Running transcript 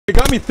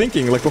got me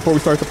thinking, like, before we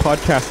start the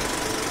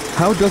podcast,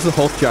 how does the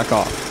Hulk jack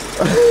off?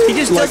 He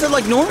just does it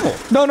like normal.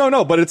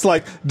 No, but it's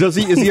like, is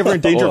he ever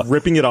in danger of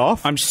ripping it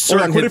off? I'm certain.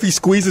 Or like, what if he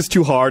squeezes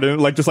too hard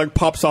and it, just,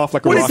 pops off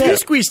like a rocket? What if you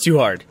squeeze too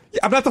hard?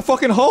 I'm not the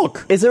fucking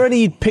Hulk. Is there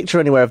any picture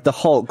anywhere of the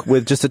Hulk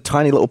with just a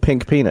tiny little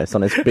pink penis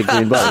on his big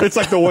green butt? It's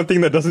like the one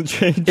thing that doesn't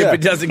change. If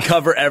it doesn't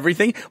cover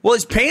everything. Well,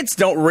 his pants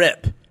don't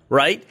rip,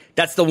 right?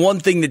 That's the one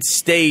thing that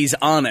stays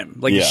on him.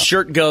 Like, his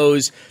shirt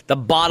goes, the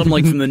bottom,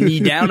 like, from the knee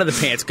down to the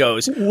pants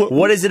goes.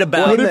 What is it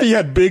about? What if he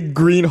had big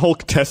green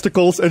Hulk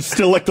testicles and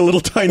still, like, the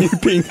little tiny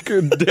pink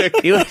dick?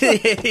 He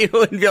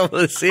wouldn't be able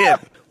to see it.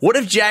 What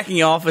if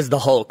jacking off as the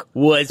Hulk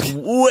was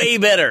way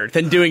better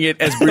than doing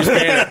it as Bruce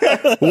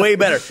Banner? Way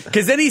better.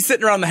 Because then he's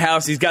sitting around the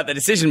house, he's got the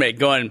decision to make,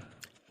 going,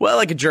 well,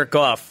 I could jerk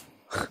off.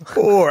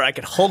 Or I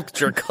could Hulk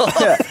jerk off.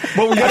 Yeah.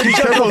 But we gotta be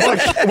careful.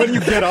 It's like when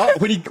you get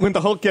off, when the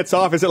Hulk gets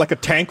off, is it like a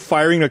tank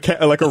firing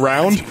like a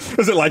round?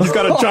 Is it like he's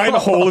got a giant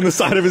hole in the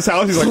side of his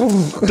house? He's like,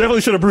 definitely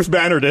should have Bruce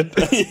Bannered it.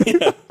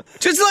 Yeah.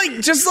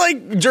 Just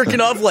like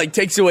jerking off, like,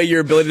 takes away your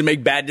ability to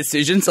make bad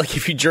decisions. Like,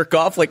 if you jerk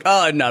off, like,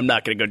 oh, no, I'm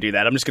not going to go do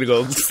that. I'm just going to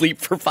go sleep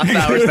for 5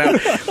 hours now.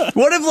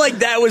 What if, like,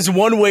 that was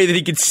one way that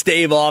he could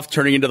stave off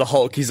turning into the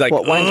Hulk? He's like,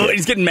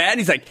 he's getting mad.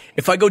 He's like,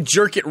 if I go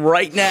jerk it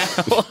right now,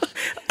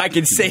 I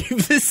can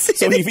save this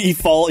city.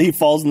 So he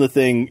falls in the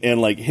thing, and,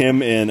 like,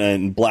 him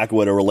and Black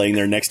Widow are laying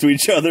there next to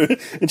each other.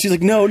 And she's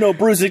like, no,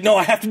 Bruce. Like, no,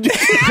 I have to do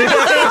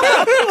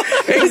it.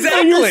 Exactly. It's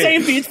for your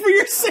safety. It's for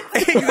your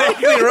safety.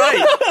 Exactly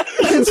right.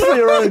 It's for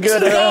your own good. Oh,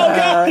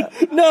 God.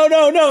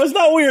 No, it's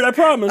not weird, I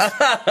promise.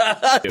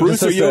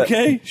 Bruce, are you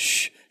okay?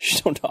 Shh,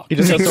 don't talk. He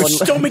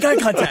just Don't make eye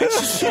contact.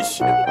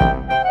 Shh.